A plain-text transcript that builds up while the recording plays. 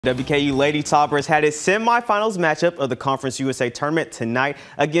WKU Lady Toppers had its semifinals matchup of the Conference USA tournament tonight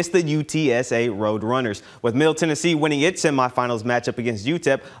against the UTSA Roadrunners. With Middle Tennessee winning its semifinals matchup against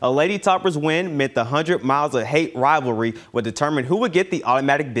UTEP, a Lady Toppers win meant the 100 Miles of Hate rivalry would determine who would get the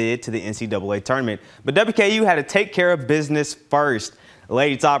automatic bid to the NCAA tournament. But WKU had to take care of business first. The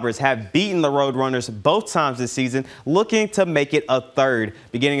Lady Toppers have beaten the Roadrunners both times this season, looking to make it a third.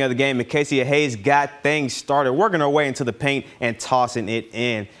 Beginning of the game, Acacia Hayes got things started, working her way into the paint and tossing it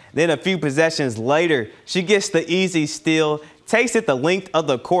in. Then a few possessions later, she gets the easy steal, takes it the length of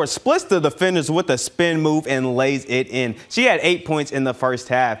the court, splits the defenders with a spin move, and lays it in. She had 8 points in the first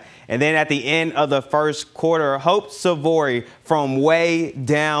half. And then at the end of the first quarter, Hope Savory from way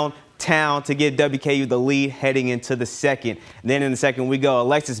downtown to give WKU the lead heading into the second. And then in the second we go,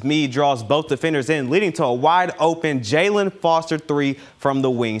 Alexis Meade draws both defenders in, leading to a wide open Jalen Foster three from the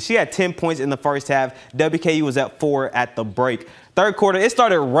wing. She had 10 points in the first half. WKU was at 4 at the break. Third quarter, it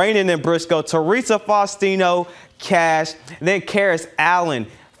started raining in Briscoe. Teresa Faustino cash, and then Karis Allen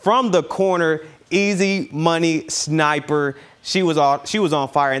from the corner, easy money sniper. She was on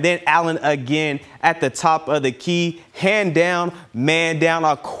fire. And then Allen again at the top of the key, hand down, man down,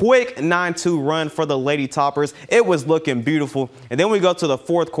 a quick 9-2 run for the Lady Toppers. It was looking beautiful. And then we go to the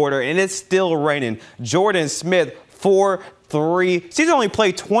fourth quarter, and it's still raining. Jordan Smith, 4-3. She's only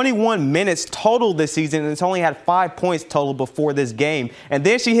played 21 minutes total this season, and has only had 5 points total before this game. And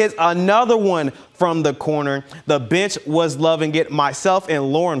then she hits another one from the corner. The bench was loving it. Myself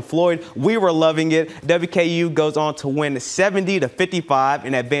and Lauren Floyd, we were loving it. WKU goes on to win 70-55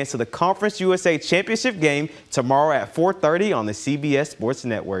 and advance to the Conference USA Championship game tomorrow at 4:30 on the CBS Sports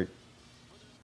Network.